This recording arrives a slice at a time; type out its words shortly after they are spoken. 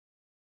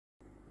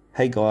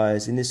Hey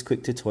guys, in this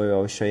quick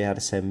tutorial I'll show you how to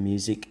send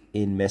music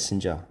in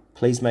Messenger.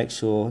 Please make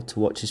sure to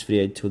watch this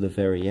video till the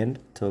very end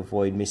to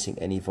avoid missing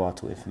any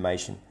vital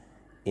information.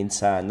 In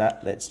saying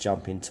that, let's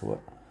jump into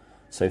it.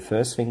 So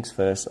first things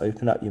first,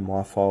 open up your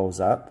My Files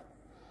app.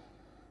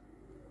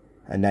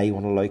 And now you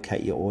want to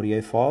locate your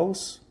audio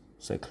files.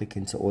 So click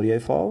into audio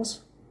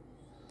files.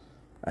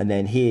 And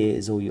then here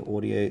is all your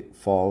audio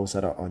files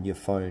that are on your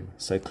phone.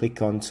 So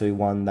click onto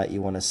one that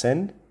you want to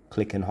send,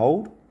 click and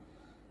hold.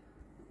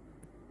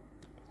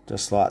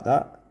 Just like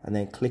that, and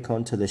then click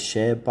onto the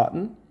share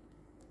button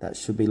that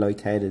should be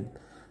located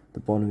at the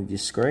bottom of your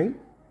screen,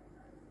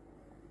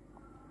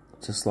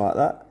 just like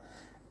that,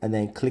 and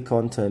then click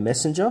onto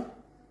Messenger,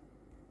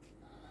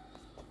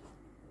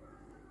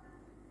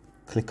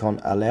 click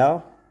on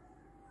allow,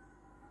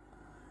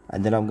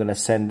 and then I'm going to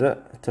send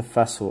it to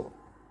Fassel.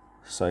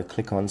 So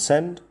click on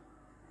send,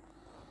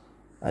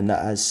 and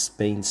that has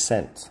been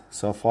sent.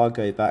 So if I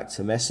go back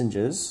to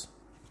messengers,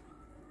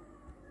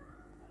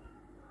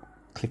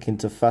 click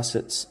into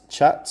Facet's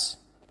chats,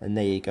 and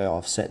there you go,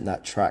 I've sent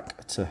that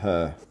track to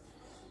her.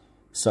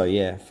 So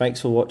yeah,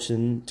 thanks for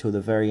watching till the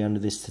very end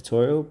of this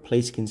tutorial.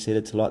 Please consider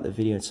to like the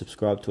video and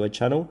subscribe to our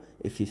channel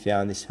if you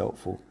found this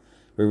helpful.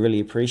 We really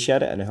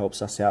appreciate it and it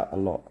helps us out a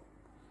lot.